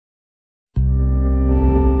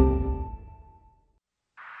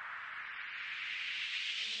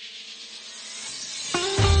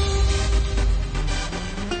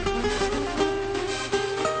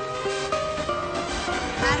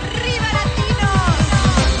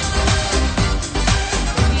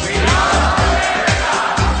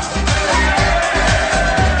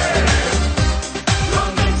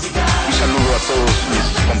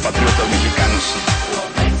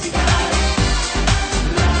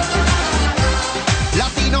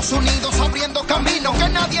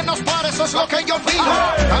nadie nos para, eso es lo que yo opino.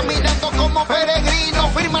 Caminando como peregrino,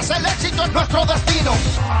 firmas el éxito es nuestro destino.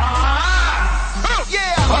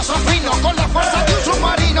 Paso fino con la fuerza de un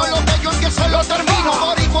submarino, lo que yo empiezo lo termino.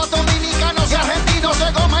 Boricuas, dominicanos y argentinos,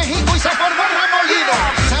 llegó México y se formó el remolino.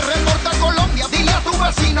 Se reporta Colombia, dile a tu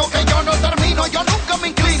vecino que yo no termino, yo nunca me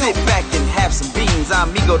inclino. Sit back and have some beans,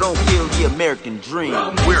 amigo, don't kill the American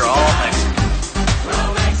dream. We're all Mexican.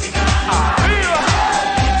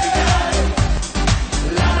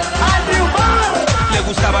 Le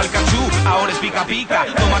gustaba el cachú, ahora es pica pica.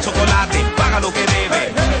 Toma chocolate, paga lo que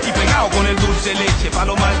debe. Y pegado con el dulce leche,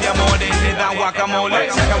 palomas de amores, le dan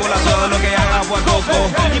guacamole. Se acabó la soda, lo que haga agua coco.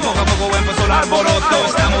 Y poco a poco empezó el alboroto.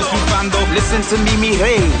 Estamos triunfando. Listen to me, mi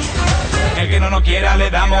rey. El que no nos quiera le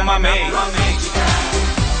damos mamey.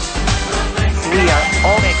 We are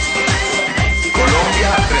all Mexicans. Colombia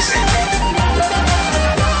presente.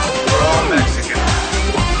 We're all Mexican.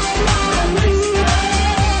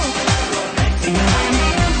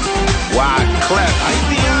 Why, Clef,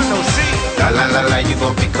 Haitiano, sí. La, you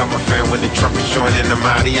gon' become a fan when the trumpet's showing in the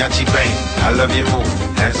mariachi band. I love your move,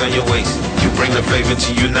 hands on your waist. You bring the flavor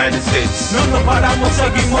to United States. No nos paramos,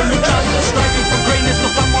 seguimos luchando. Striving for greatness, lo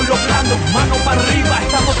estamos logrando. Mano para arriba,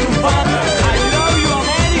 estamos triunfando. I love you,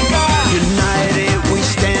 America. United, we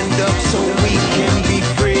stand up so we can be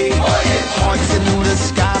free. Hearts into the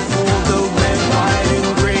sky.